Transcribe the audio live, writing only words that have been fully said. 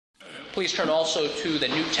please turn also to the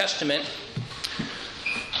New Testament,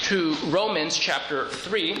 to Romans chapter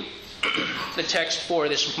 3. The text for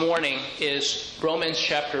this morning is Romans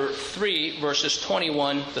chapter 3, verses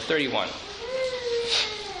 21 to 31.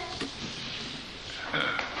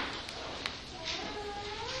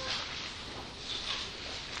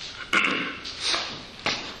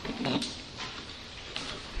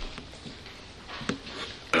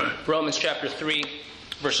 Romans chapter 3,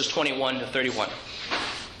 verses 21 to 31.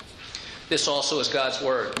 This also is God's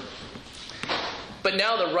word. But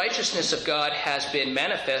now the righteousness of God has been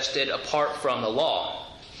manifested apart from the law,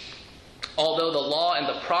 although the law and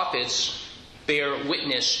the prophets bear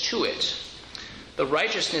witness to it. The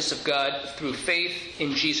righteousness of God through faith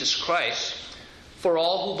in Jesus Christ for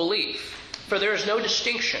all who believe. For there is no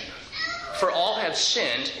distinction. For all have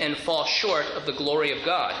sinned and fall short of the glory of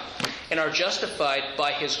God, and are justified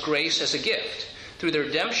by his grace as a gift, through the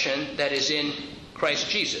redemption that is in Christ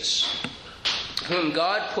Jesus, whom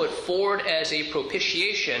God put forward as a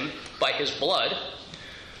propitiation by his blood,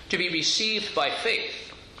 to be received by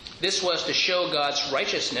faith. This was to show God's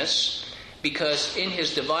righteousness, because in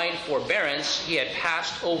his divine forbearance he had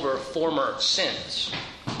passed over former sins.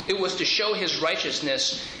 It was to show his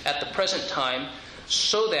righteousness at the present time,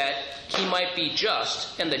 so that he might be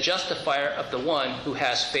just and the justifier of the one who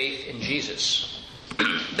has faith in Jesus.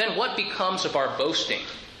 Then what becomes of our boasting?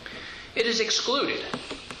 It is excluded.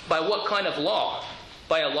 By what kind of law?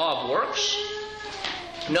 By a law of works?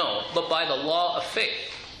 No, but by the law of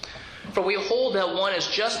faith. For we hold that one is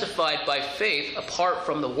justified by faith apart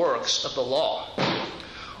from the works of the law.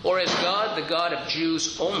 Or is God the God of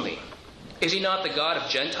Jews only? Is he not the God of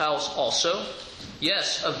Gentiles also?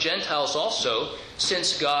 Yes, of Gentiles also,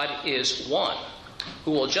 since God is one,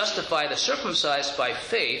 who will justify the circumcised by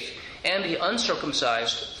faith and the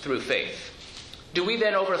uncircumcised through faith. Do we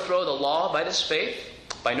then overthrow the law by this faith?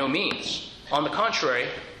 By no means. On the contrary,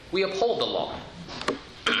 we uphold the law.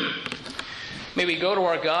 May we go to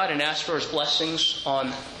our God and ask for his blessings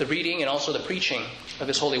on the reading and also the preaching of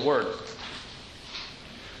his holy word.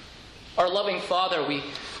 Our loving Father, we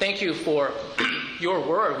thank you for your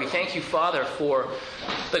word. We thank you, Father, for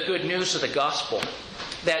the good news of the gospel,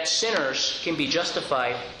 that sinners can be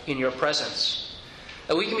justified in your presence.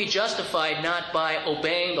 That we can be justified not by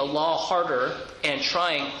obeying the law harder and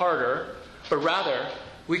trying harder, but rather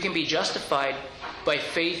we can be justified by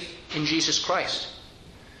faith in Jesus Christ.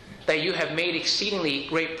 That you have made exceedingly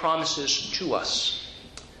great promises to us.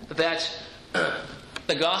 That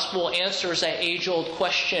the gospel answers that age-old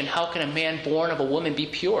question, how can a man born of a woman be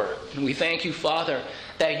pure? And we thank you, Father,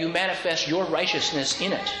 that you manifest your righteousness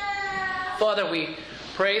in it. Father, we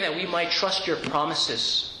pray that we might trust your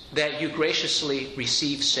promises, that you graciously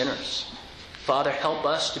receive sinners. Father, help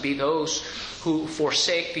us to be those who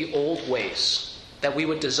forsake the old ways, that we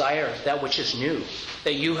would desire that which is new,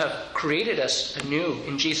 that you have created us anew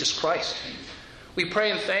in Jesus Christ. We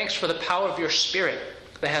pray in thanks for the power of your Spirit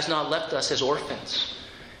that has not left us as orphans.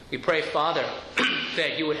 We pray, Father,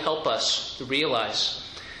 that you would help us to realize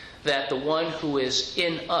that the one who is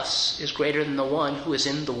in us is greater than the one who is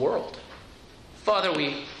in the world. Father,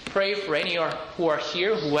 we pray for any who are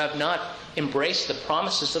here who have not embraced the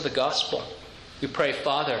promises of the gospel. We pray,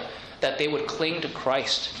 Father, that they would cling to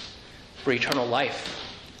Christ for eternal life,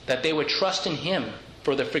 that they would trust in him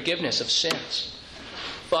for the forgiveness of sins.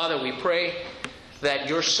 Father, we pray that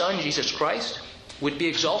your Son, Jesus Christ, would be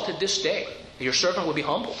exalted this day, that your servant would be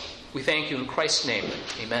humble. We thank you in Christ's name.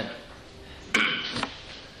 Amen.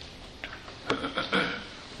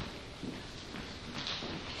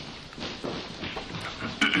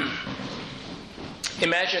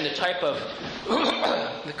 Imagine the type of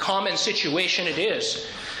the common situation it is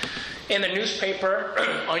in the newspaper,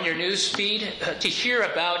 on your news feed, to hear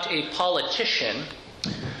about a politician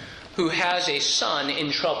who has a son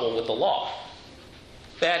in trouble with the law.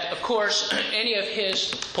 That, of course, any of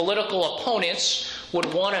his political opponents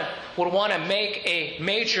would want to make a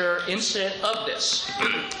major incident of this.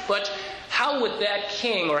 But how would that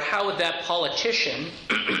king or how would that politician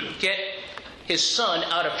get his son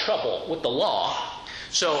out of trouble with the law?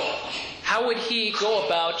 So how would he go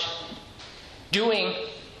about doing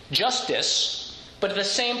justice, but at the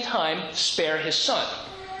same time spare his son?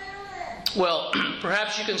 Well,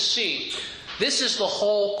 perhaps you can see this is the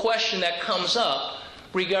whole question that comes up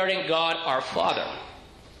regarding God our Father.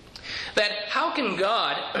 That how can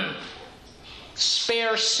God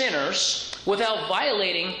spare sinners without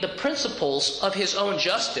violating the principles of his own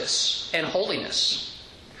justice and holiness?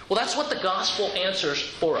 Well, that's what the gospel answers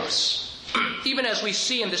for us. Even as we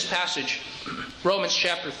see in this passage, Romans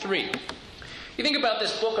chapter 3. You think about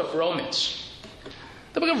this book of Romans.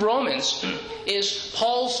 The book of Romans is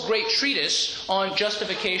Paul's great treatise on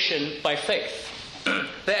justification by faith.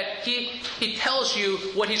 That he tells you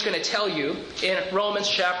what he's going to tell you in Romans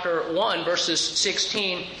chapter 1, verses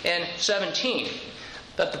 16 and 17.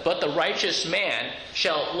 But the righteous man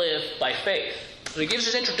shall live by faith. So he gives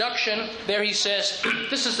his introduction. There he says,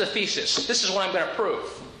 this is the thesis. This is what I'm going to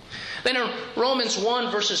prove. Then in Romans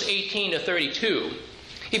 1, verses 18 to 32,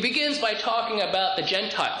 he begins by talking about the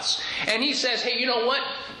Gentiles. And he says, hey, you know what?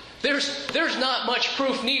 There's not much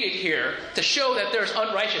proof needed here to show that there's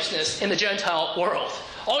unrighteousness in the Gentile world.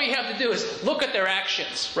 All you have to do is look at their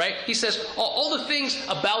actions, right? He says all the things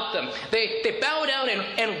about them. They bow down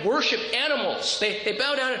and worship animals. They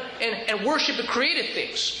bow down and worship the created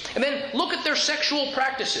things. And then look at their sexual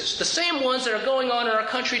practices, the same ones that are going on in our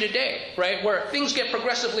country today, right? Where things get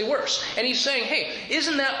progressively worse. And he's saying, hey,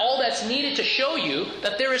 isn't that all that's needed to show you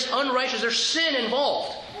that there is there's sin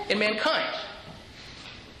involved in mankind?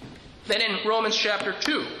 Then in Romans chapter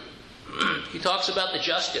 2, he talks about the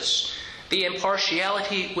justice, the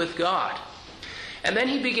impartiality with God. And then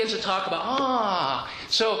he begins to talk about,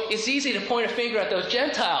 so it's easy to point a finger at those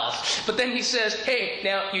Gentiles. But then he says, hey,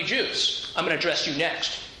 now you Jews, I'm going to address you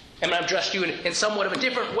next. I'm going to address you in somewhat of a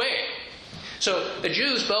different way. So the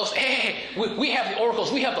Jews boast, hey, we have the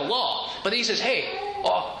oracles, we have the law. But he says, hey,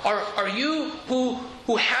 are you who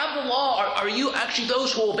have the law, are you actually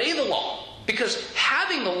those who obey the law? Because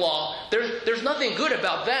having the law, there's nothing good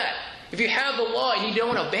about that. If you have the law and you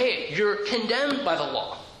don't obey it, you're condemned by the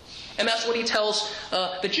law. And that's what he tells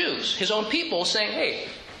the Jews, his own people, saying, hey,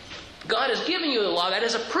 God has given you the law. That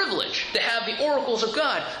is a privilege to have the oracles of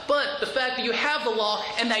God. But the fact that you have the law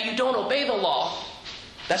and that you don't obey the law,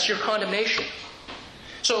 that's your condemnation.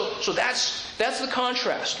 So that's the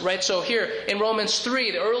contrast, right? So here in Romans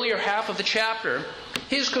 3, the earlier half of the chapter,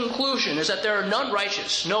 his conclusion is that there are none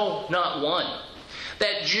righteous, no, not one.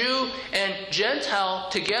 That Jew and Gentile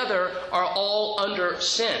together are all under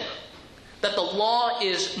sin. That the law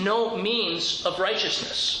is no means of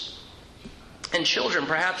righteousness. And children,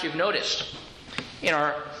 perhaps you've noticed, in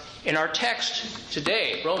our text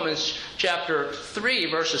today, Romans chapter 3,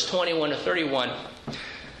 verses 21 to 31,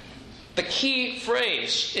 the key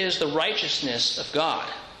phrase is the righteousness of God.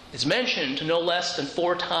 It's mentioned no less than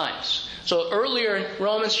 4 times. So earlier in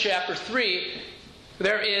Romans chapter 3,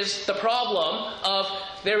 there is the problem of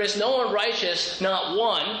there is no one righteous, not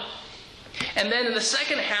one. And then in the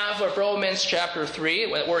second half of Romans chapter 3,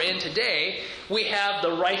 what we're in today, we have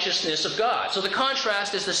the righteousness of God. So the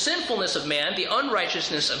contrast is the sinfulness of man, the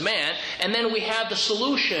unrighteousness of man, and then we have the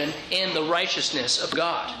solution in the righteousness of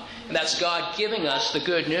God. And that's God giving us the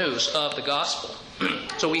good news of the gospel.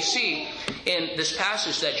 So we see in this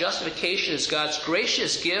passage that justification is God's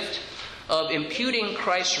gracious gift of imputing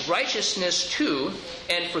Christ's righteousness to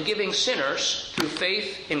and forgiving sinners through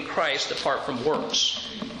faith in Christ apart from works.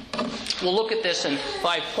 We'll look at this in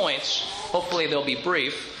 5 points. Hopefully they'll be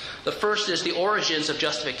brief. The first is the origins of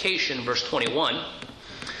justification, verse 21.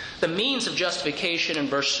 The means of justification in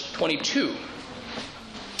verse 22.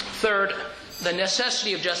 Third, the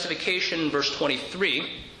necessity of justification in verse 23.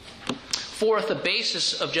 Fourth, the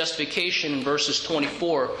basis of justification in verses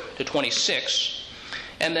 24 to 26.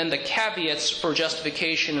 And then the caveats for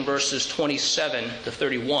justification in verses 27 to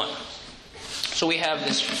 31. So we have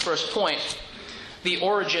this first point, the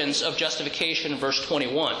origins of justification in verse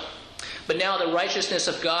 21. But now the righteousness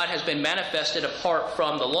of God has been manifested apart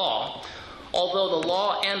from the law, although the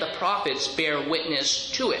law and the prophets bear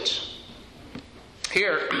witness to it.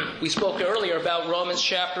 Here, we spoke earlier about Romans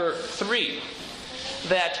chapter 3,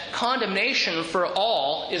 that condemnation for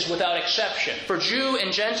all is without exception, for Jew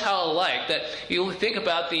and Gentile alike. That you think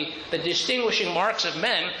about the distinguishing marks of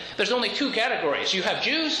men, there's only 2 categories. You have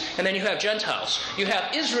Jews and then you have Gentiles. You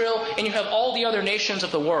have Israel and you have all the other nations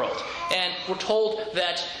of the world. And we're told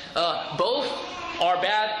that both are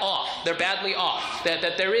bad off. They're badly off.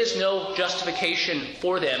 That there is no justification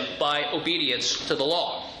for them by obedience to the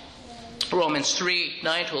law. Romans 3,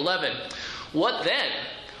 9 to 11. What then?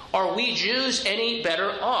 Are we Jews any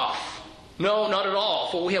better off? No, not at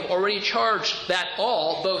all, for we have already charged that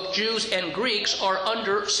all, both Jews and Greeks, are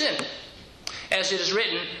under sin. As it is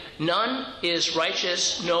written, none is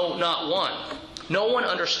righteous, no, not one. No one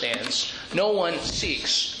understands, no one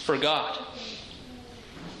seeks for God.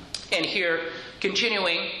 And here,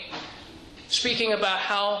 continuing, speaking about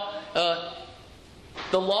how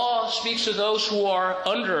the law speaks to those who are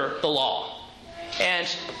under the law. And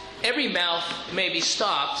every mouth may be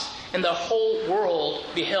stopped, and the whole world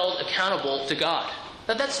be held accountable to God.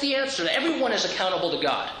 That's the answer. Everyone is accountable to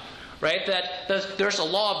God. right? That there's a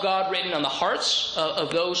law of God written on the hearts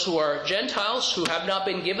of those who are Gentiles, who have not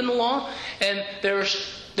been given the law. And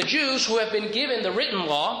there's the Jews who have been given the written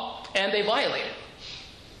law, and they violate it.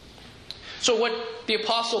 So what the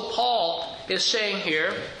Apostle Paul is saying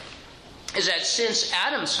here is that since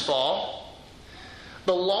Adam's fall,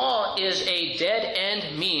 the law is a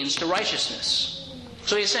dead-end means to righteousness.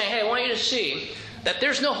 So he's saying, hey, I want you to see that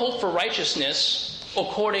there's no hope for righteousness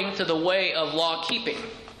according to the way of law-keeping.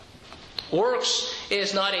 Works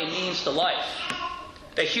is not a means to life.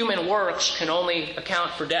 The human works can only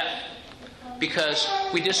account for death because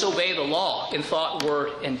we disobey the law in thought,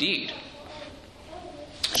 word, and deed.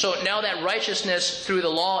 So now that righteousness through the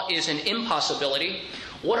law is an impossibility,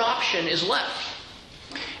 what option is left?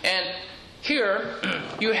 And here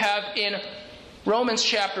you have in Romans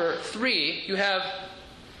chapter 3, you have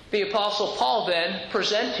the Apostle Paul then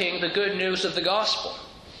presenting the good news of the gospel.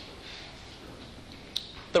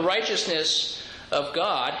 The righteousness of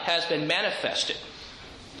God has been manifested.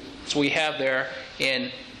 So we have there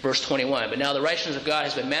in verse 21. But now the righteousness of God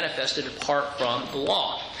has been manifested apart from the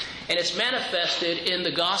law. And it's manifested in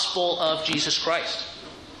the gospel of Jesus Christ.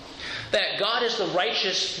 That God is the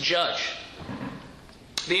righteous judge.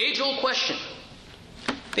 The age-old question.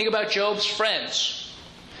 Think about Job's friends.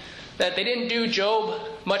 That they didn't do Job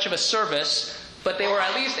much of a service, but they were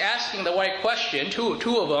at least asking the right question. Two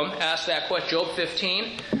of them asked that question. Job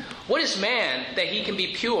 15. What is man that he can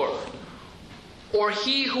be pure? Or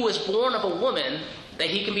he who is born of a woman that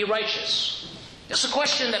he can be righteous? That's the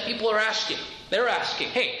question that people are asking. They're asking,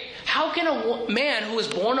 hey, how can a man who is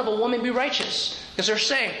born of a woman be righteous? Because they're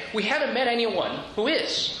saying, we haven't met anyone who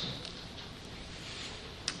is.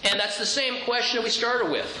 And that's the same question that we started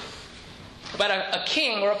with. About a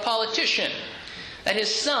king or a politician. That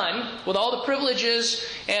his son, with all the privileges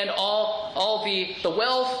and all the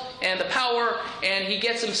wealth and the power, and he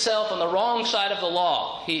gets himself on the wrong side of the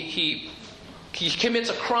law. He commits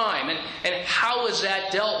a crime. And how is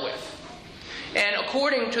that dealt with? And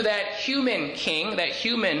according to that human king, that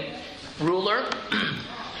human ruler,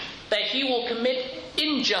 that he will commit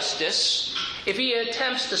injustice if he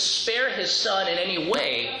attempts to spare his son in any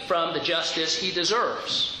way from the justice he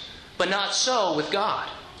deserves. But not so with God.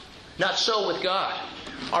 Not so with God.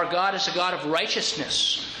 Our God is a God of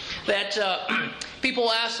righteousness. That people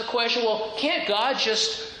ask the question, well, can't God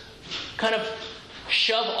just kind of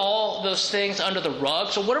shove all those things under the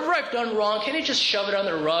rug? So whatever I've done wrong, can't he just shove it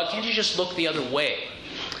under the rug? Can't he just look the other way?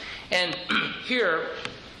 And here,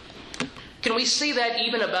 can we see that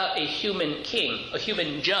even about a human king, a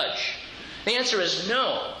human judge? The answer is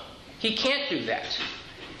no. He can't do that.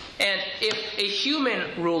 And if a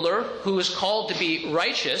human ruler who is called to be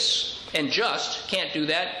righteous and just can't do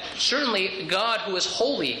that, certainly God who is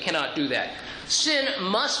holy cannot do that. Sin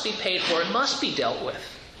must be paid for. It must be dealt with.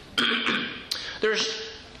 There's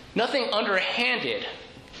nothing underhanded,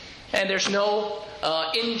 and there's no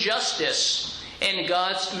injustice in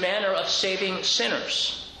God's manner of saving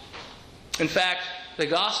sinners. In fact, the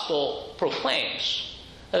gospel proclaims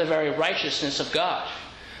the very righteousness of God.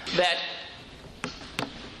 That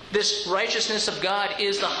this righteousness of God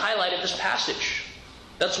is the highlight of this passage.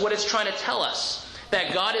 That's what it's trying to tell us.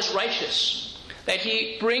 That God is righteous. That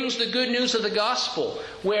He brings the good news of the gospel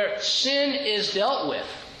where sin is dealt with.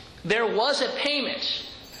 There was a payment.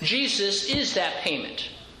 Jesus is that payment.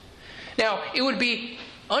 Now, it would be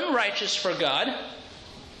unrighteous for God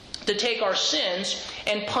to take our sins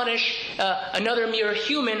and punish another mere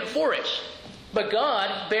human for it. But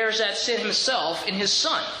God bears that sin Himself in His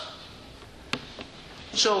Son.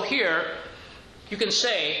 So here, you can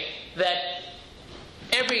say that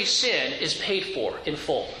every sin is paid for in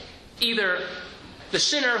full. Either the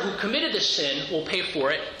sinner who committed the sin will pay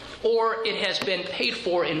for it, or it has been paid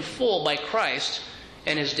for in full by Christ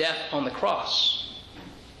and His death on the cross.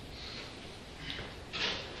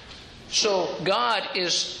 So God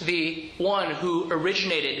is the one who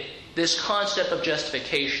originated this concept of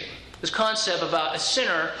justification. This concept about a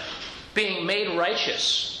sinner being made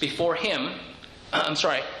righteous before Him.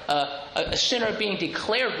 A sinner being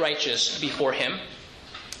declared righteous before Him.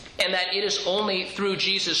 And that it is only through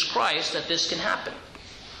Jesus Christ that this can happen.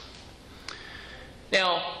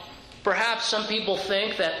 Now, perhaps some people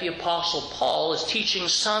think that the Apostle Paul is teaching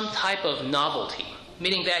some type of novelty.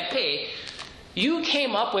 Meaning that, hey, you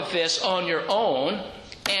came up with this on your own,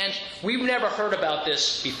 and we've never heard about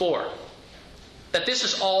this before. That this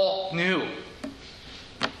is all new.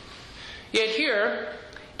 Yet here,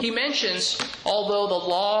 he mentions, although the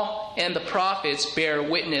law and the prophets bear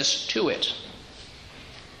witness to it.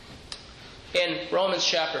 In Romans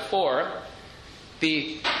chapter 4,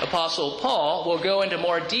 the Apostle Paul will go into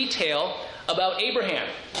more detail about Abraham.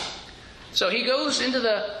 So he goes into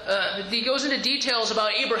details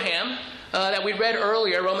about Abraham that we read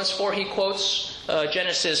earlier. Romans 4, he quotes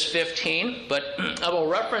Genesis 15, but I will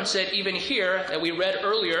reference it even here that we read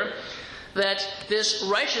earlier, that this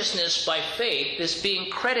righteousness by faith, this being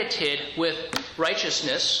credited with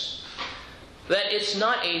righteousness, that it's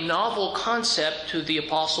not a novel concept to the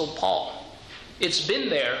Apostle Paul. It's been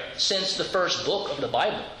there since the first book of the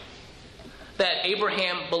Bible, that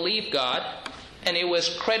Abraham believed God, and it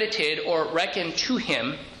was credited or reckoned to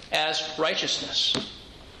him as righteousness.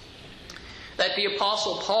 That the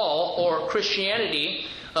Apostle Paul or Christianity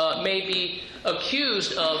may be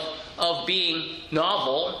accused of being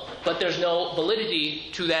novel, but there's no validity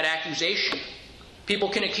to that accusation. People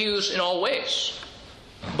can accuse in all ways,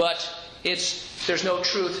 but there's no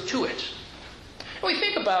truth to it. And we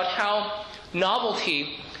think about how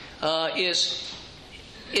novelty is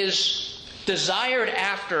desired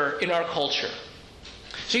after in our culture.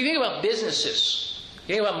 So you think about businesses,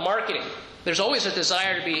 you think about marketing. There's always a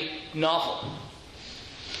desire to be novel.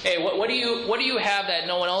 Hey, what do you have that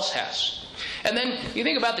no one else has? And then you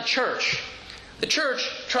think about the church. The church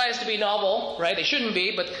tries to be novel, right? They shouldn't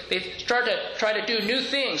be, but they try to do new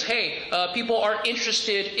things. Hey, people aren't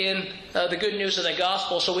interested in the good news of the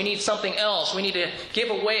gospel, so we need something else. We need to give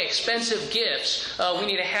away expensive gifts. We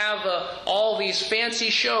need to have all these fancy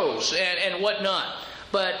shows and whatnot.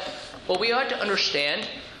 But what we ought to understand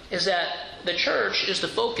is that the church is to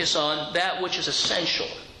focus on that which is essential.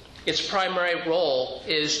 Its primary role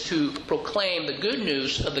is to proclaim the good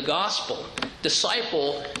news of the gospel,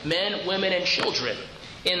 disciple men, women, and children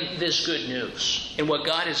in this good news, in what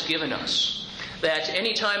God has given us. That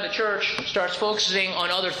any time the church starts focusing on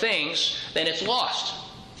other things, then it's lost.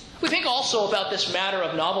 We think also about this matter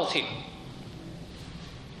of novelty.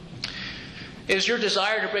 Is your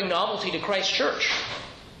desire to bring novelty to Christ's church?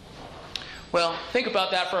 Well, think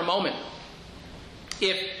about that for a moment.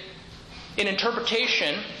 If an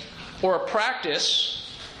interpretation or a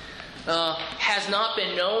practice has not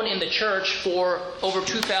been known in the church for over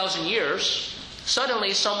 2,000 years,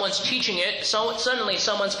 suddenly someone's teaching it, suddenly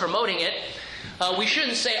someone's promoting it, we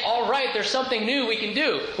shouldn't say, all right, there's something new we can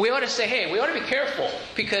do. We ought to say, hey, we ought to be careful,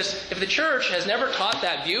 because if the church has never taught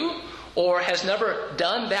that view or has never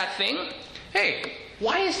done that thing, hey,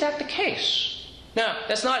 why is that the case? Now,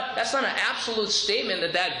 that's not an absolute statement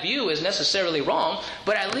that view is necessarily wrong,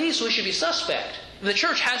 but at least we should be suspect. If the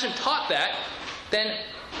church hasn't taught that, then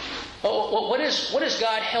what has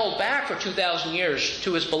God held back for 2,000 years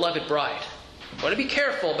to His beloved bride? We want to be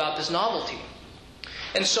careful about this novelty.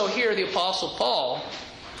 And so here the Apostle Paul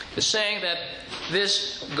is saying that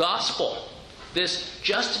this gospel, this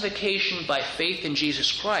justification by faith in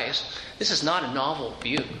Jesus Christ, this is not a novel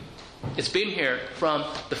view. It's been here from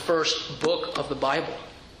the first book of the Bible.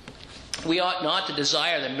 We ought not to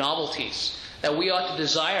desire the novelties. That we ought to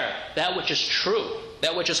desire that which is true,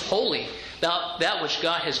 that which is holy, that which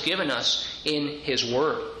God has given us in His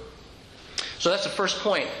Word. So that's the first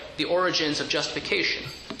point, the origins of justification.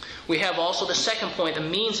 We have also the second point, the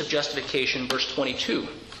means of justification, verse 22.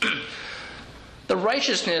 The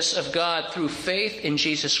righteousness of God through faith in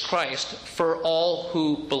Jesus Christ for all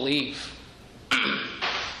who believe.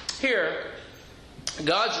 Here,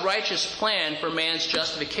 God's righteous plan for man's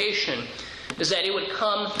justification is that it would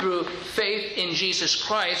come through faith in Jesus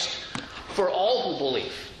Christ for all who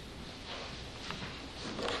believe.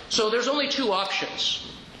 So there's only two options.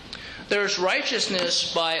 There's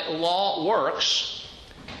righteousness by law works,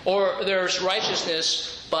 or there's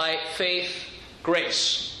righteousness by faith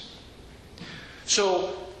grace.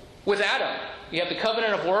 So with Adam, you have the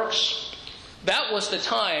covenant of works. That was the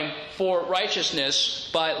time for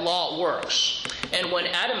righteousness by law works. And when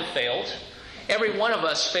Adam failed, every one of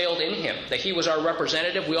us failed in him. That he was our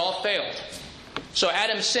representative, we all failed. So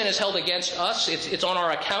Adam's sin is held against us. It's on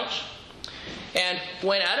our account. And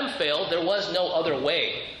when Adam failed, there was no other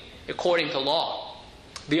way according to law.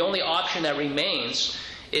 The only option that remains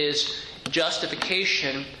is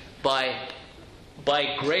justification by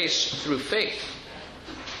grace through faith.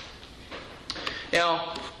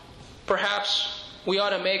 Now, perhaps we ought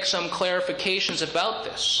to make some clarifications about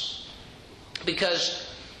this. Because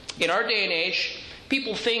in our day and age,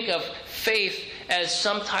 people think of faith as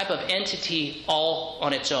some type of entity all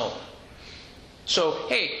on its own. So,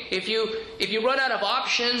 hey, if you run out of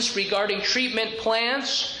options regarding treatment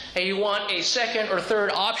plans and you want a second or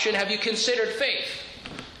third option, have you considered faith?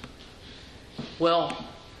 Well,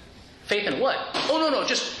 faith in what? Oh, no,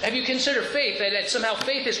 just have you considered faith, that somehow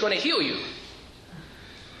faith is going to heal you?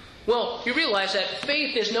 Well, you realize that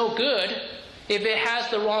faith is no good if it has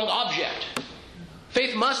the wrong object.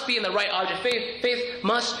 Faith must be in the right object. Faith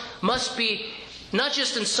must be Not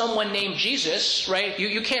just in someone named Jesus, right?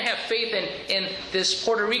 You can't have faith in this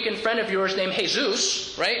Puerto Rican friend of yours named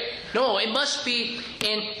Jesus, right? No, it must be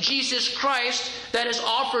in Jesus Christ that is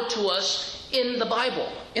offered to us in the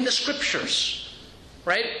Bible, in the Scriptures,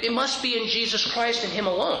 right? It must be in Jesus Christ and Him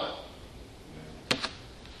alone.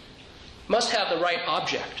 Must have the right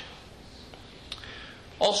object.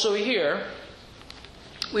 Also here,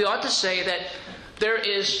 we ought to say that there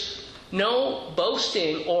is no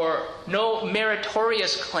boasting or no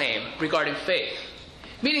meritorious claim regarding faith.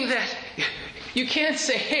 Meaning that you can't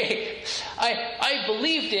say, hey, I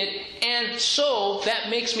believed it, and so that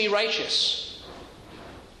makes me righteous.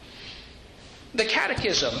 The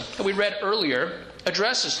Catechism that we read earlier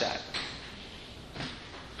addresses that.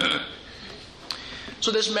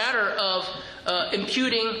 So this matter of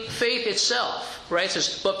imputing faith itself, right? It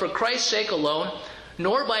says, but for Christ's sake alone,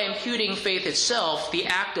 nor by imputing faith itself, the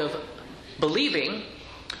act of believing,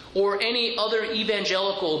 or any other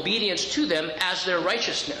evangelical obedience to them as their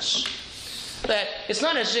righteousness. That it's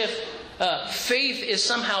not as if faith is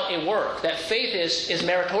somehow a work, that faith is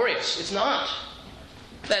meritorious. It's not.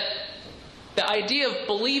 That the idea of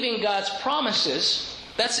believing God's promises,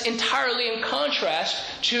 that's entirely in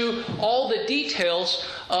contrast to all the details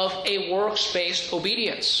of a works-based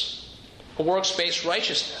obedience, a works-based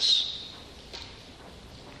righteousness.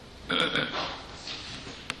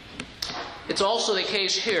 It's also the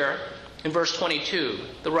case here in verse 22,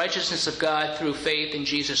 the righteousness of God through faith in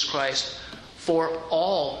Jesus Christ for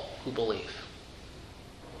all who believe.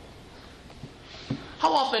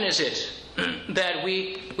 How often is it that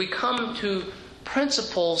we come to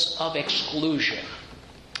principles of exclusion?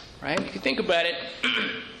 Right? If you think about it,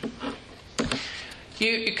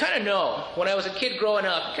 you kind of know, when I was a kid growing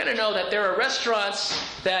up, you kind of know that there are restaurants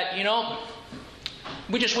that,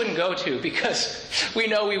 we just wouldn't go to because we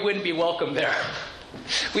know we wouldn't be welcome there.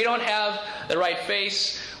 We don't have the right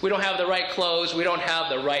face. We don't have the right clothes. We don't have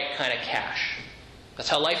the right kind of cash. That's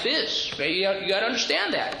how life is. Right? You got to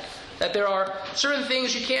understand that there are certain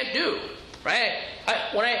things you can't do. Right?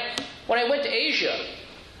 When I went to Asia,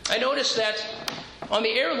 I noticed that on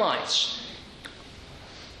the airlines,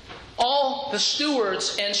 all the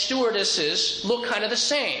stewards and stewardesses look kind of the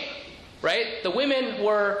same. Right? The women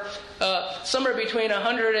were somewhere between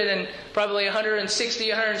 100 and probably 160,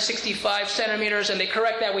 165 centimeters, and they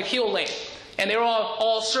correct that with heel length. And they're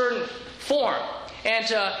all certain form. And,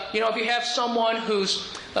 if you have someone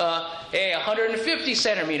who's 150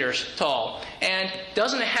 centimeters tall and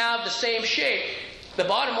doesn't have the same shape, the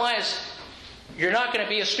bottom line is you're not going to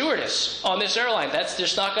be a stewardess on this airline. That's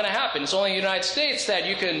just not going to happen. It's only in the United States that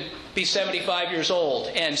you can be 75 years old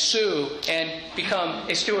and sue and become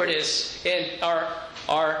a stewardess in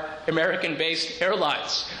our American-based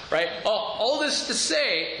airlines, right? All this to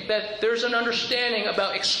say that there's an understanding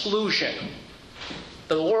about exclusion.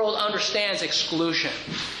 The world understands exclusion.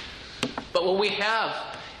 But what we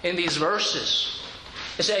have in these verses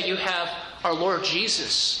is that you have our Lord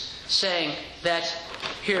Jesus saying that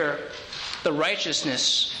here, the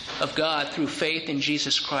righteousness of God through faith in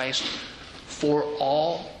Jesus Christ for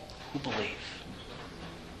all who believe.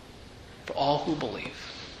 For all who believe.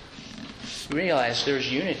 You realize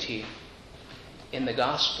there's unity in the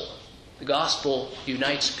gospel. The gospel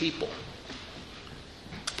unites people.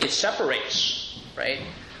 It separates, right?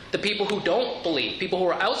 The people who don't believe, people who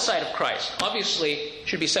are outside of Christ, obviously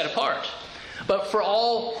should be set apart. But for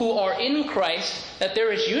all who are in Christ, that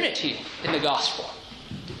there is unity in the gospel.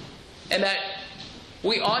 And that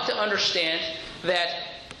we ought to understand that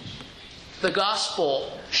the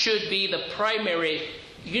gospel should be the primary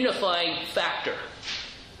unifying factor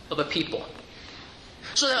of a people.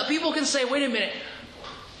 So that people can say, wait a minute,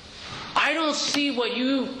 I don't see what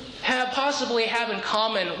you possibly have in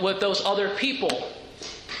common with those other people.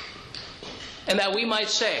 And that we might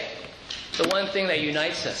say, the one thing that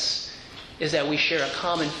unites us is that we share a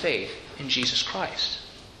common faith in Jesus Christ.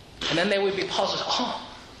 And then they would be puzzled, oh,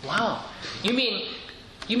 wow, you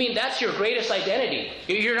mean that's your greatest identity?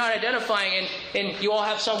 You're not identifying in you all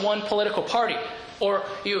have some one political party, or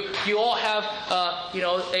you all have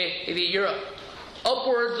you're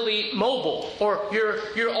upwardly mobile, or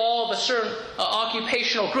you're all of a certain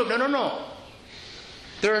occupational group. No.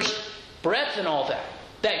 There's breadth in all that.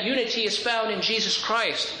 That unity is found in Jesus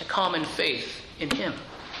Christ, a common faith in Him.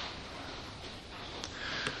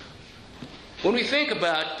 When we think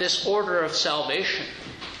about this order of salvation,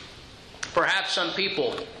 perhaps some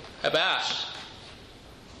people have asked,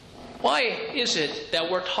 why is it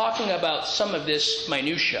that we're talking about some of this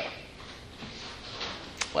minutia?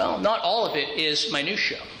 Well, not all of it is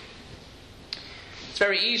minutia. It's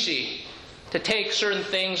very easy to take certain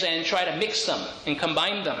things and try to mix them and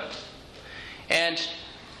combine them. And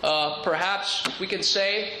perhaps we can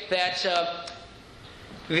say that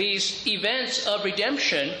these events of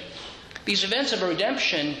redemption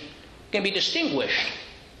can be distinguished,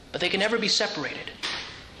 but they can never be separated.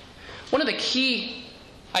 One of the key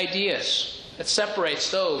ideas that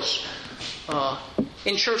separates those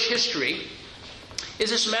in church history is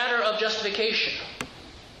this matter of justification.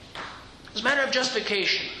 This matter of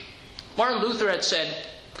justification. Martin Luther had said,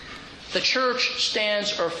 the church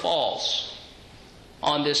stands or falls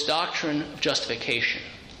on this doctrine of justification.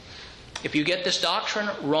 If you get this doctrine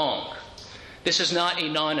wrong, this is not a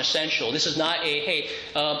non-essential. This is not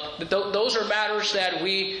those are matters that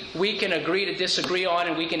we can agree to disagree on,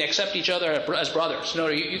 and we can accept each other as brothers. No,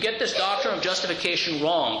 you get this doctrine of justification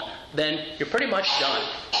wrong, then you're pretty much done.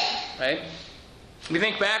 Right? We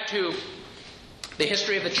think back to the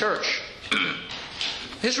history of the church.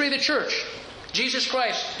 History of the church. Jesus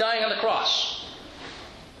Christ dying on the cross.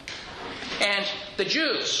 And the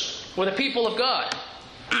Jews were the people of God.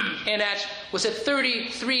 And was it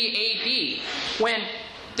 33 AD, when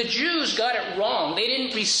the Jews got it wrong. They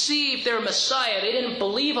didn't receive their Messiah. They didn't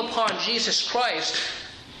believe upon Jesus Christ.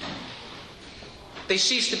 They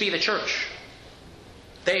ceased to be the church.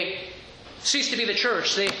 They ceased to be the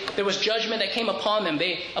church. There was judgment that came upon them.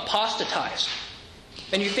 They apostatized.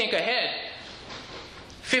 And you think ahead,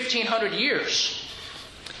 1,500 years,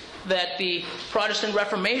 that the Protestant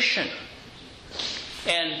Reformation,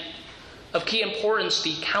 and of key importance,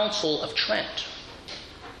 the Council of Trent,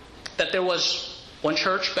 that there was one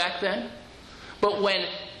church back then. But when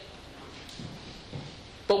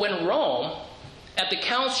Rome, at the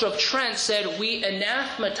Council of Trent, said, we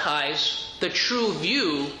anathematize the true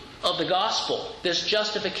view of the gospel, this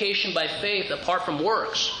justification by faith apart from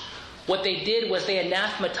works, what they did was they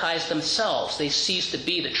anathematized themselves. They ceased to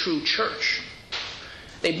be the true church.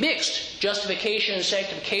 They mixed justification and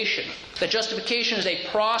sanctification. That justification is a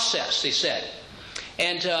process, they said.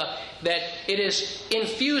 And that it is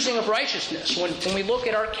infusing of righteousness. When we look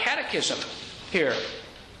at our catechism here,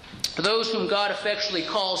 for those whom God effectually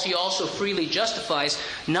calls, he also freely justifies,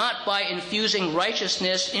 not by infusing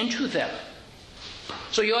righteousness into them.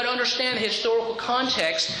 So you ought to understand the historical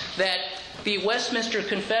context that the Westminster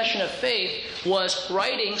Confession of Faith was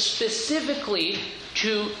writing specifically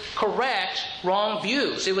to correct wrong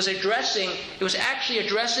views. It was actually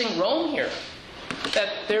addressing Rome here. That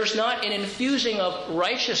there's not an infusing of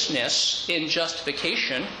righteousness in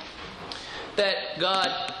justification, that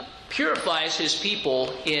God purifies his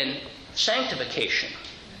people in sanctification.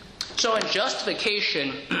 So in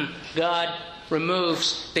justification, God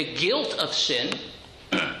removes the guilt of sin,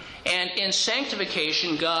 and in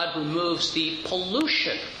sanctification, God removes the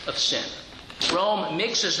pollution of sin. Rome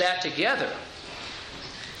mixes that together.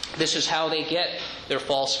 This is how they get their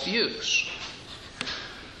false views.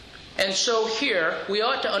 And so here, we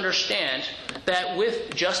ought to understand that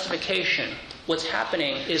with justification, what's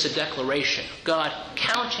happening is a declaration. God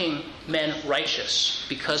counting men righteous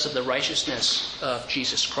because of the righteousness of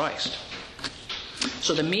Jesus Christ.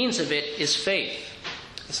 So the means of it is faith.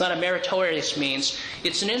 It's not a meritorious means.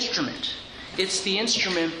 It's an instrument. It's the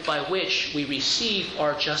instrument by which we receive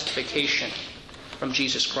our justification from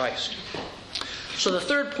Jesus Christ. So the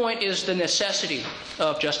third point is the necessity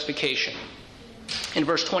of justification. In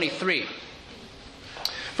verse 23,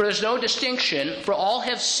 for there's no distinction, for all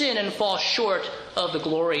have sinned and fall short of the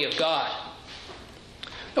glory of God.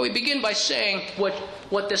 Now we begin by saying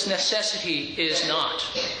what this necessity is not.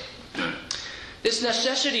 This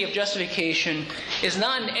necessity of justification is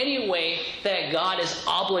not in any way that God is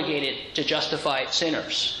obligated to justify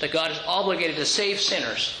sinners, that God is obligated to save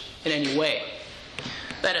sinners in any way.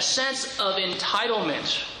 That a sense of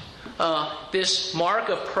entitlement, this mark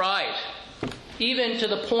of pride, even to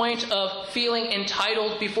the point of feeling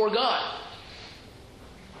entitled before God.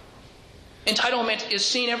 Entitlement is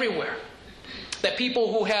seen everywhere. That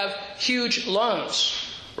people who have huge loans,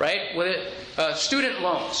 right, with student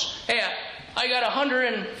loans, hey, I got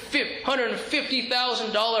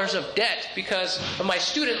 $150,000 of debt because of my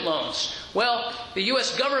student loans. Well, the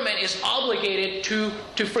U.S. government is obligated to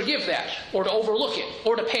forgive that, or to overlook it,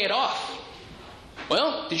 or to pay it off.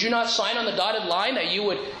 Well, did you not sign on the dotted line that you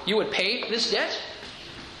would pay this debt?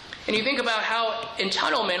 And you think about how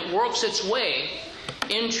entitlement works its way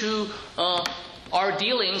into our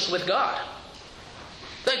dealings with God.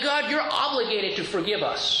 That God, you're obligated to forgive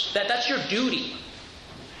us. That's your duty.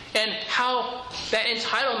 And how that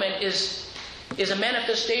entitlement is a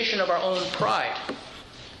manifestation of our own pride.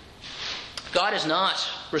 God is not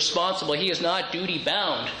responsible. He is not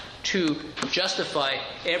duty-bound to justify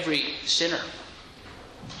every sinner.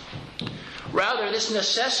 Rather, this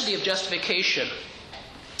necessity of justification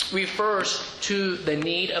refers to the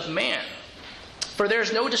need of man. For there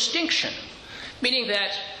is no distinction, meaning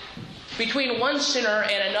that between one sinner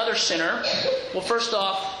and another sinner, well, first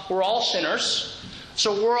off, we're all sinners,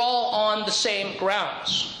 so we're all on the same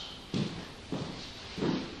grounds.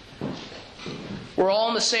 We're all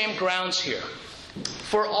on the same grounds here.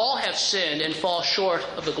 For all have sinned and fall short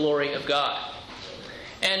of the glory of God.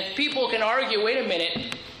 And people can argue, wait a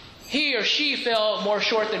minute, he or she fell more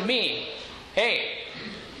short than me. Hey,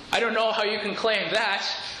 I don't know how you can claim that.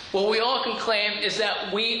 What we all can claim is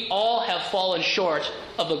that we all have fallen short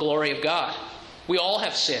of the glory of God. We all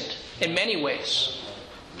have sinned in many ways.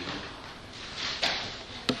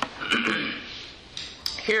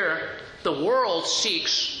 Here, the world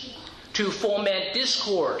seeks to foment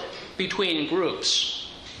discord between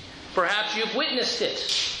groups. Perhaps you've witnessed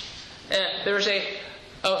it. There's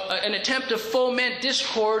an attempt to foment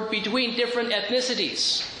discord between different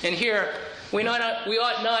ethnicities. And here, we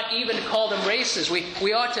ought not even to call them races.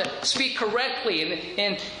 We ought to speak correctly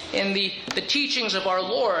in the teachings of our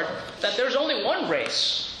Lord that there's only one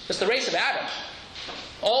race. It's the race of Adam.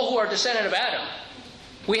 All who are descendant of Adam.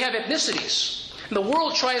 We have ethnicities. And the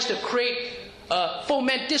world tries to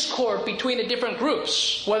foment discord between the different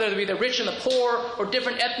groups, whether it be the rich and the poor or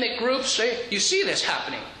different ethnic groups. You see this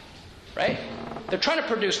happening, right? They're trying to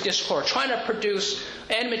produce discord, trying to produce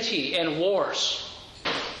enmity and wars.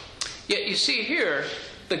 Yet you see here,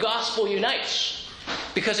 the gospel unites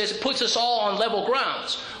because it puts us all on level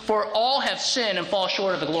grounds. For all have sinned and fall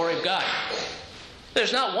short of the glory of God.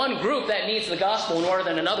 There's not one group that needs the gospel more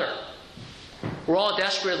than another. We're all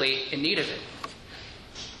desperately in need of it.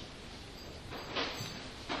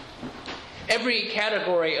 Every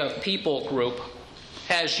category of people group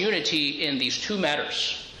has unity in these two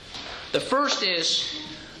matters. The first is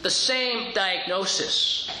the same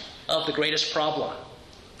diagnosis of the greatest problem.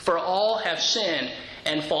 For all have sinned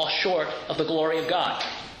and fall short of the glory of God.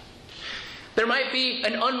 There might be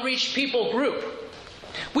an unreached people group.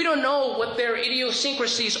 We don't know what their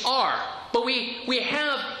idiosyncrasies are, but we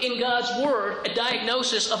have in God's Word a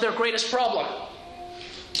diagnosis of their greatest problem.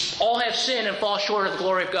 All have sinned and fall short of the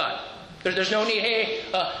glory of God. There's no need,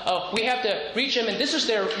 we have to reach them, and this is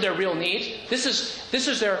their real need. This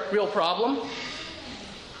is their real problem.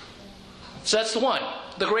 So that's the one,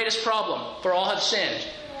 the greatest problem. For all have sinned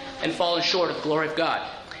and fallen short of the glory of God.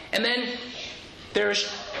 And then there's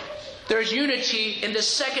unity in the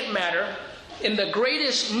second matter, in the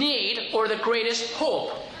greatest need or the greatest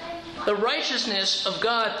hope. The righteousness of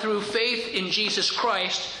God through faith in Jesus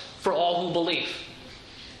Christ for all who believe.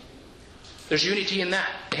 There's unity in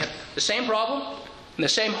that. They have the same problem and the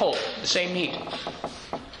same hope, the same need.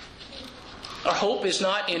 Our hope is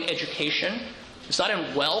not in education. It's not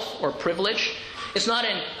in wealth or privilege. It's not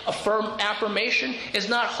in affirmation. It's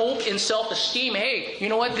not hope in self-esteem. Hey, you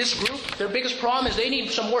know what? This group, their biggest problem is they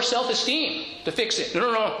need some more self-esteem to fix it.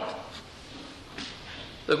 No.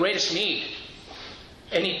 The greatest need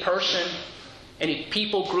any person, any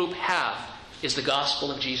people group have is the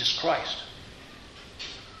gospel of Jesus Christ.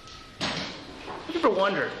 Have you ever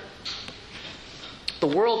wondered? The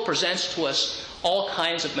world presents to us all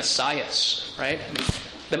kinds of messiahs, right?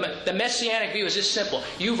 The messianic view is this simple.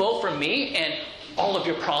 You vote for me and all of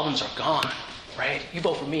your problems are gone, right? You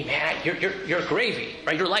vote for me, man, you're gravy,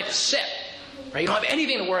 right? Your life is set, right? You don't have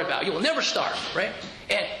anything to worry about. You will never starve, right?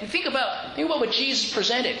 And think about what Jesus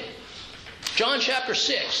presented. John chapter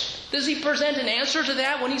 6. Does he present an answer to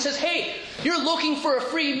that when he says, hey, you're looking for a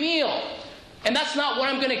free meal, and that's not what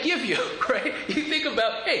I'm going to give you, right? You think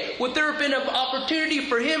about, hey, would there have been an opportunity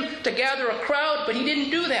for him to gather a crowd, but he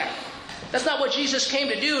didn't do that. That's not what Jesus came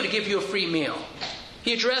to do, to give you a free meal.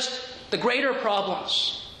 He addressed the greater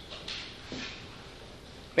problems.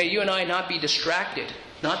 May you and I not be distracted,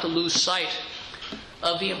 not to lose sight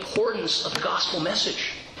of the importance of the gospel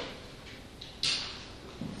message.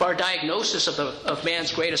 If our diagnosis of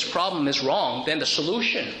man's greatest problem is wrong, then the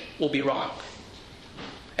solution will be wrong.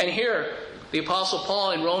 And here, the Apostle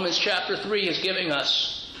Paul in Romans chapter 3 is giving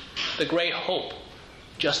us the great hope,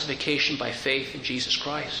 justification by faith in Jesus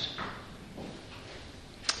Christ.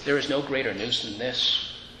 There is no greater news than this.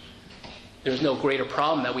 There is no greater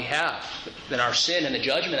problem that we have than our sin and the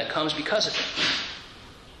judgment that comes because of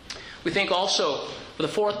it. We think also, for the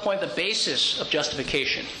fourth point, the basis of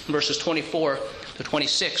justification, verses 24 to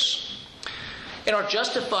 26. And are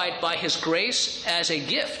justified by His grace as a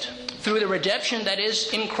gift through the redemption that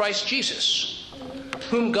is in Christ Jesus,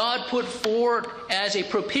 whom God put forward as a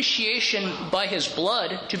propitiation by His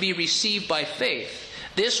blood to be received by faith.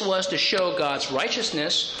 This was to show God's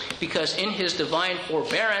righteousness, because in His divine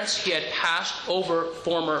forbearance He had passed over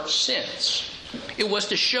former sins. It was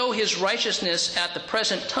to show his righteousness at the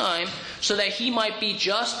present time so that he might be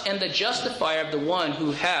just and the justifier of the one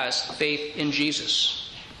who has faith in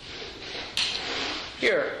Jesus.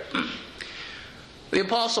 Here, the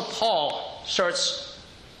Apostle Paul starts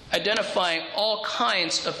identifying all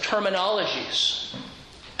kinds of terminologies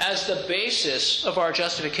as the basis of our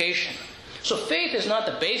justification. So faith is not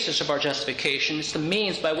the basis of our justification, it's the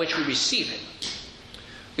means by which we receive it.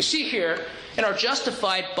 We see here, and are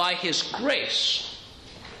justified by his grace.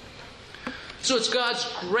 So it's God's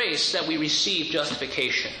grace that we receive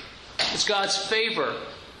justification. It's God's favor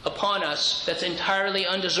upon us that's entirely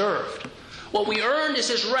undeserved. What we earned is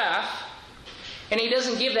his wrath, and he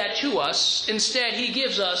doesn't give that to us. Instead, he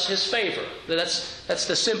gives us his favor. That's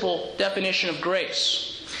the simple definition of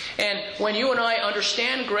grace. And when you and I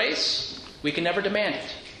understand grace, we can never demand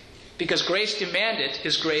it. Because grace demanded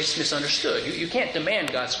is grace misunderstood. You can't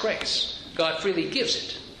demand God's grace. God freely gives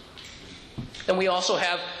it. And we also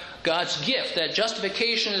have God's gift. That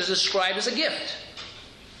justification is described as a gift.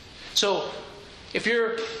 So if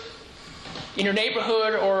you're in your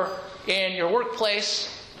neighborhood or in your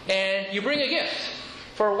workplace and you bring a gift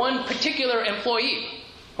for one particular employee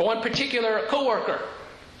or one particular coworker,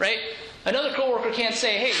 right? Another coworker can't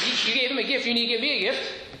say, hey, you gave him a gift, you need to give me a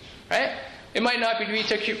gift, right? It might not be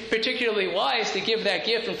particularly wise to give that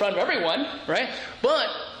gift in front of everyone, right? But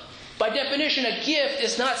by definition, a gift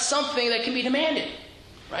is not something that can be demanded,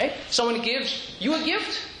 right? Someone gives you a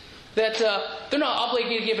gift, that they're not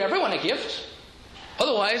obligated to give everyone a gift.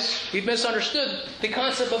 Otherwise, we've misunderstood the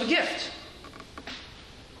concept of a gift.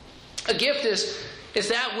 A gift is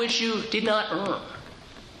that which you did not earn.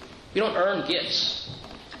 You don't earn gifts.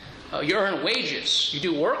 You earn wages. You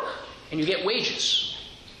do work, and you get wages.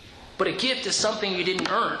 But a gift is something you didn't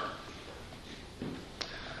earn.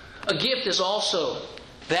 A gift is also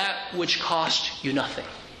that which cost you nothing.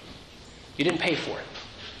 You didn't pay for it.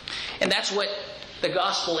 And that's what the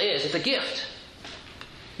gospel is. It's a gift.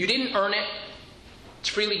 You didn't earn it. It's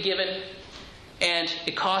freely given. And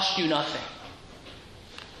it cost you nothing.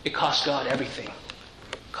 It cost God everything.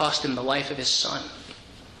 It cost him the life of his Son.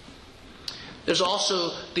 There's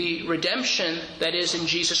also the redemption that is in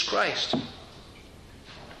Jesus Christ.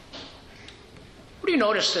 What do you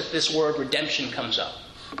notice that this word redemption comes up?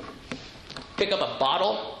 Pick up a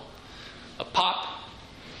bottle, a pop,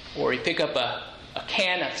 or you pick up a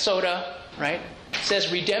can of soda, right? It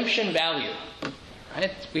says redemption value.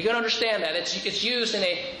 Right? We can understand that. It's used in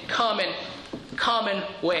a common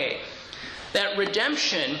way. That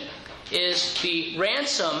redemption is the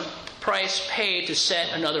ransom price paid to set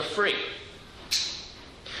another free.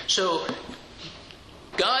 So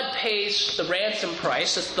God pays the ransom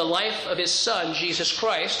price, that's the life of his Son, Jesus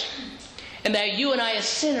Christ, and that you and I as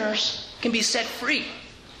sinners can be set free.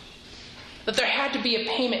 That there had to be a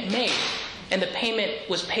payment made, and the payment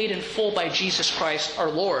was paid in full by Jesus Christ our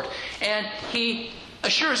Lord. And he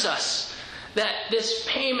assures us that this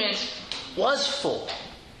payment was full,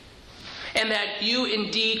 and that you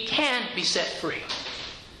indeed can be set free.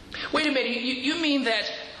 Wait a minute, you mean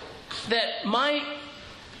that my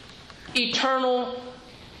eternal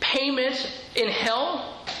payment in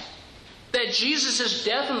hell, that Jesus'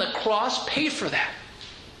 death on the cross paid for that?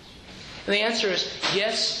 And the answer is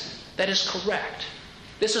yes, that is correct.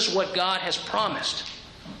 This is what God has promised.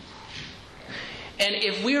 And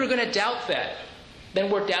if we are going to doubt that,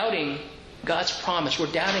 then we're doubting God's promise.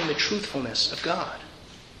 We're doubting the truthfulness of God.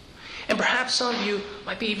 And perhaps some of you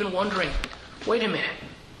might be even wondering, wait a minute,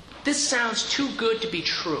 this sounds too good to be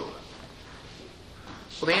true.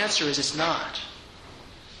 Well, the answer is it's not.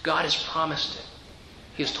 God has promised it.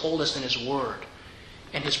 He has told us in his word.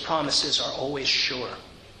 And his promises are always sure.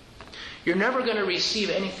 You're never going to receive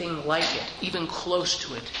anything like it, even close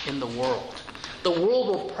to it, in the world. The world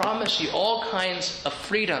will promise you all kinds of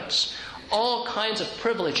freedoms, all kinds of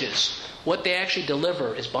privileges. What they actually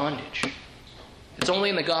deliver is bondage. It's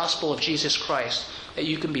only in the gospel of Jesus Christ that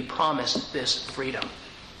you can be promised this freedom.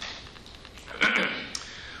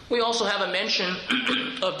 We also have a mention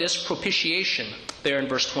of this propitiation there in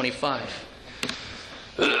verse 25.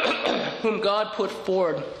 Whom God put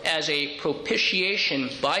forward as a propitiation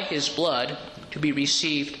by his blood to be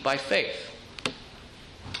received by faith.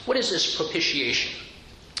 What is this propitiation?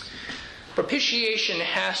 Propitiation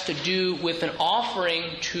has to do with an offering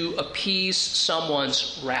to appease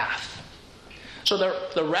someone's wrath. So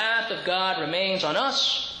the wrath of God remains on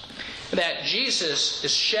us. That Jesus'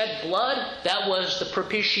 shed blood, that was the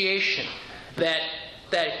propitiation.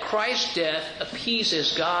 That Christ's death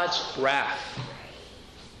appeases God's wrath.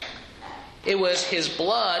 It was his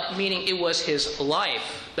blood, meaning it was his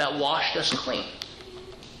life, that washed us clean.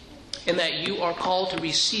 And that you are called to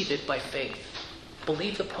receive it by faith.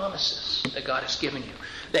 Believe the promises that God has given you.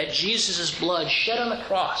 That Jesus' blood shed on the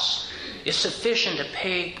cross is sufficient to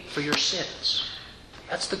pay for your sins.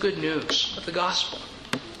 That's the good news of the gospel.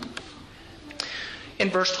 In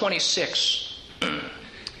verse 26,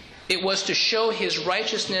 it was to show his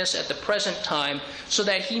righteousness at the present time, so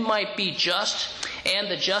that he might be just and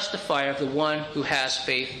the justifier of the one who has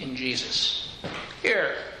faith in Jesus.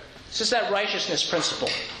 Here, this is that righteousness principle.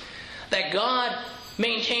 That God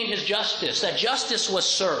maintained his justice, that justice was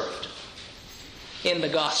served in the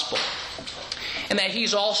gospel. And that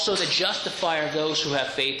he's also the justifier of those who have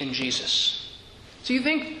faith in Jesus. So you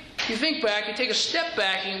think back, you take a step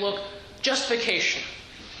back and you look, justification.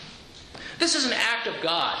 This is an act of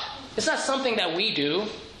God. It's not something that we do,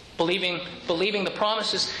 believing the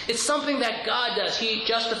promises. It's something that God does. He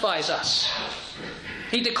justifies us.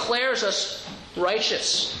 He declares us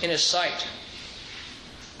righteous in his sight.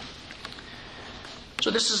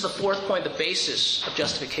 So this is the fourth point, the basis of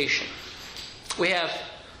justification. We have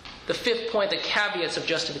the fifth point, the caveats of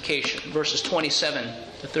justification, verses 27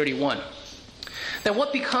 to 31. Then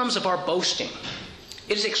what becomes of our boasting?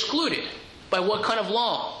 It is excluded. By what kind of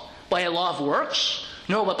law? By a law of works?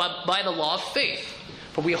 No, but by the law of faith.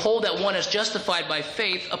 For we hold that one is justified by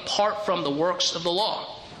faith apart from the works of the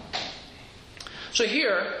law. So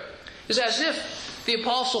here is as if the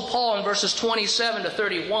Apostle Paul in verses 27 to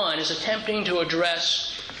 31 is attempting to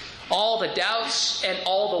address all the doubts and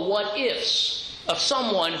all the what-ifs of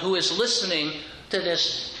someone who is listening to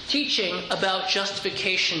this teaching about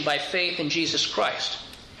justification by faith in Jesus Christ.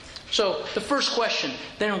 So the first question,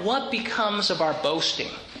 then what becomes of our boasting?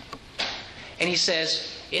 And he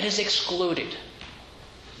says, it is excluded.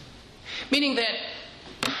 Meaning that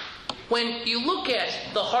when you look at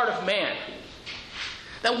the heart of man,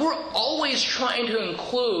 that we're always trying to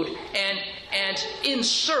include and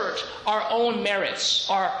insert our own merits,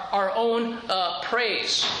 our own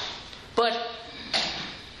praise. But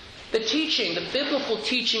the teaching, the biblical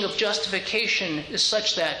teaching of justification is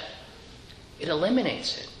such that it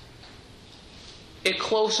eliminates it. It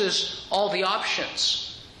closes all the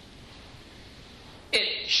options.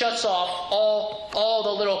 It shuts off all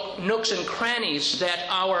the little nooks and crannies that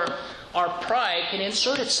our pride can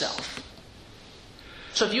insert itself.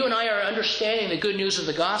 So if you and I are understanding the good news of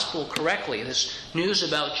the gospel correctly, this news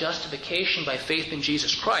about justification by faith in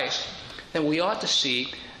Jesus Christ, then we ought to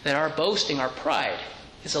see that our boasting, our pride,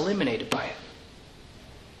 is eliminated by it.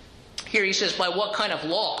 Here he says, by what kind of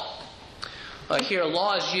law? Here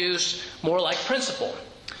law is used more like principle.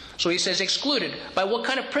 So he says excluded. By what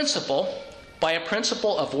kind of principle? By a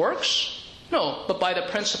principle of works? No, but by the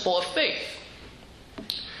principle of faith.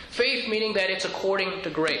 Faith meaning that it's according to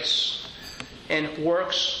grace. And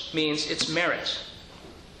works means it's merit.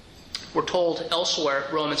 We're told elsewhere,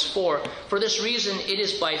 Romans 4, for this reason it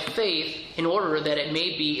is by faith in order that it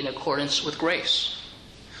may be in accordance with grace.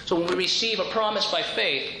 So when we receive a promise by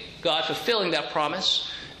faith, God fulfilling that promise,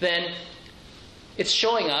 then it's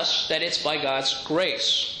showing us that it's by God's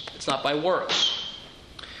grace. It's not by works.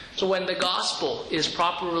 So when the gospel is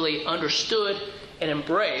properly understood and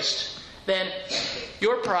embraced, then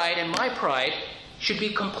your pride and my pride should be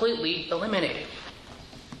completely eliminated.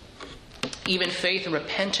 Even faith and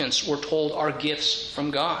repentance, we're told, are gifts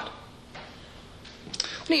from God.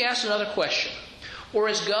 Let me ask another question. Or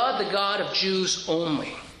is God the God of Jews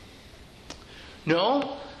only?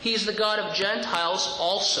 No, He's the God of Gentiles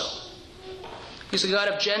also. He's the God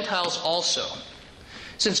of Gentiles also.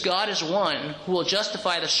 Since God is one who will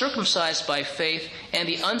justify the circumcised by faith and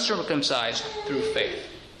the uncircumcised through faith.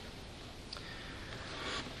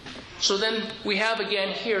 So then we have again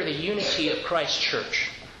here the unity of Christ's church.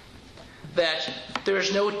 That there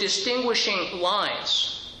is no distinguishing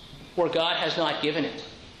lines where God has not given it.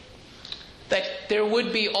 That there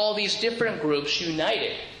would be all these different groups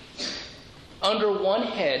united under one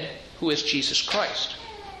head who is Jesus Christ.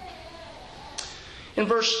 In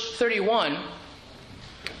verse 31,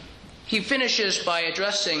 he finishes by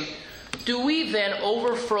addressing, do we then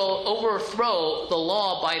overthrow the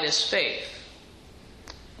law by this faith?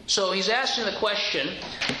 So he's asking the question,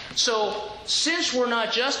 so since we're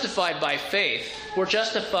not justified by faith,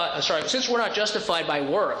 since we're not justified by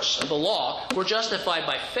works of the law, we're justified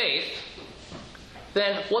by faith,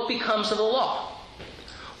 then what becomes of the law?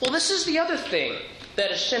 Well, this is the other thing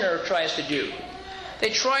that a sinner tries to do. They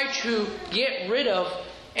try to get rid of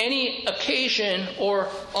any occasion or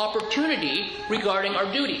opportunity regarding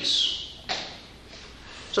our duties.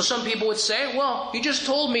 So some people would say, well, you just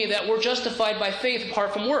told me that we're justified by faith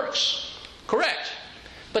apart from works. Correct.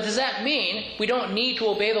 But does that mean we don't need to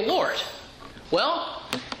obey the Lord? Well,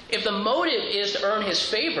 if the motive is to earn His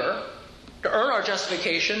favor, to earn our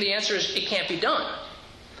justification, the answer is it can't be done.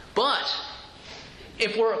 But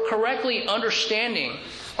if we're correctly understanding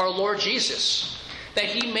our Lord Jesus, that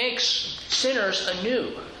He makes sinners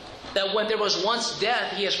anew, that when there was once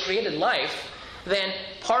death, He has created life, then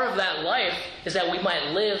part of that life is that we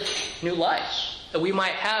might live new lives, that we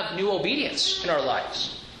might have new obedience in our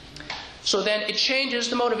lives. So then it changes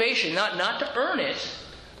the motivation, not to earn it,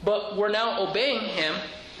 but we're now obeying Him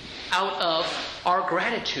out of our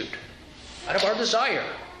gratitude, out of our desire,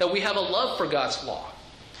 that we have a love for God's law.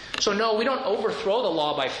 So no, we don't overthrow the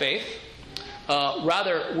law by faith.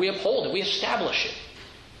 Rather, we uphold it, we establish it.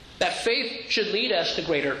 That faith should lead us to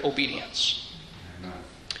greater obedience.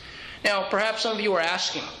 Now, perhaps some of you are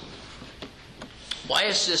asking, why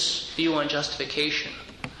is this view on justification?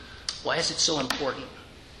 Why is it so important?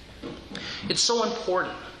 It's so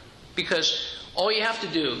important because all you have to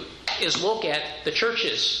do is look at the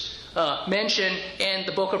churches mentioned in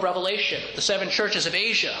the book of Revelation, the 7 churches of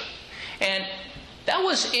Asia. And that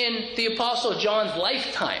was in the Apostle John's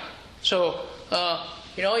lifetime. So,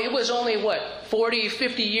 it was only, 40,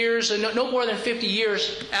 50 years, no more than 50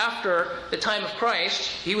 years after the time of Christ.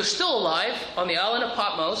 He was still alive on the island of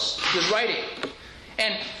Patmos. He was writing.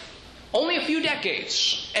 And only a few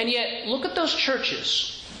decades. And yet, look at those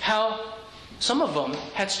churches, how some of them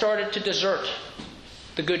had started to desert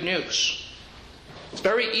the good news. It's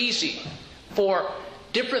very easy for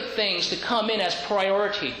different things to come in as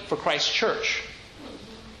priority for Christ's church.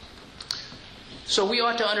 So we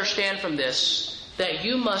ought to understand from this that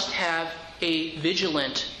you must have a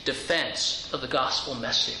vigilant defense of the gospel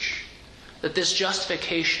message. That this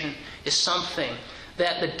justification is something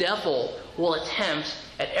that the devil will attempt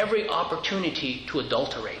at every opportunity to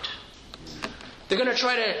adulterate. They're going to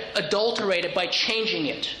try to adulterate it by changing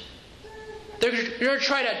it. They're going to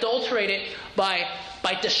try to adulterate it by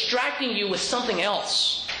distracting you with something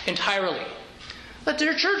else entirely. But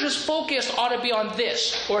their church's focus ought to be on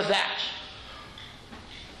this or that.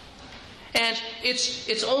 And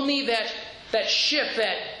it's only that shift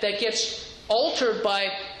that gets altered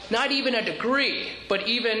by not even a degree, but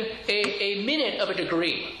even a minute of a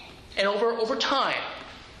degree. And over time,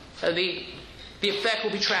 the effect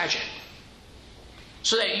will be tragic.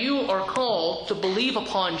 So that you are called to believe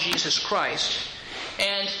upon Jesus Christ,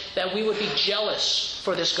 and that we would be jealous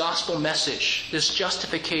for this gospel message, this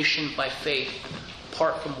justification by faith,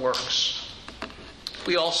 apart from works.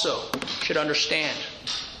 We also should understand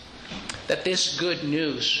that this good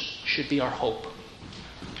news should be our hope.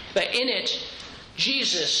 That in it,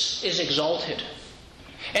 Jesus is exalted.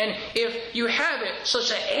 And if you have it such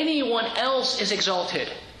that anyone else is exalted,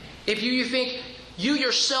 if you think you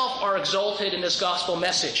yourself are exalted in this gospel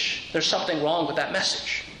message, there's something wrong with that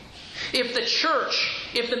message. If the church,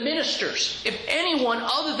 if the ministers, if anyone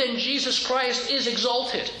other than Jesus Christ is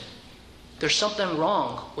exalted, there's something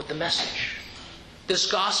wrong with the message.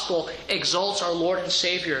 This gospel exalts our Lord and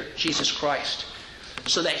Savior, Jesus Christ,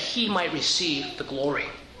 so that He might receive the glory.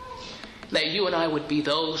 That you and I would be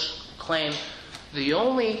those who claim the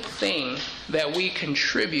only thing that we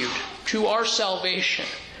contribute to our salvation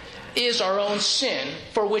is our own sin,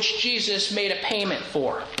 for which Jesus made a payment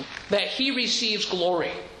for. That He receives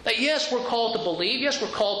glory. That yes, we're called to believe, yes, we're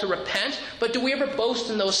called to repent, but do we ever boast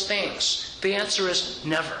in those things? The answer is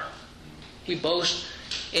never. We boast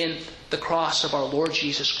in the cross of our Lord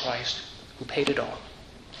Jesus Christ, who paid it all.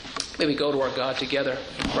 May we go to our God together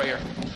in prayer.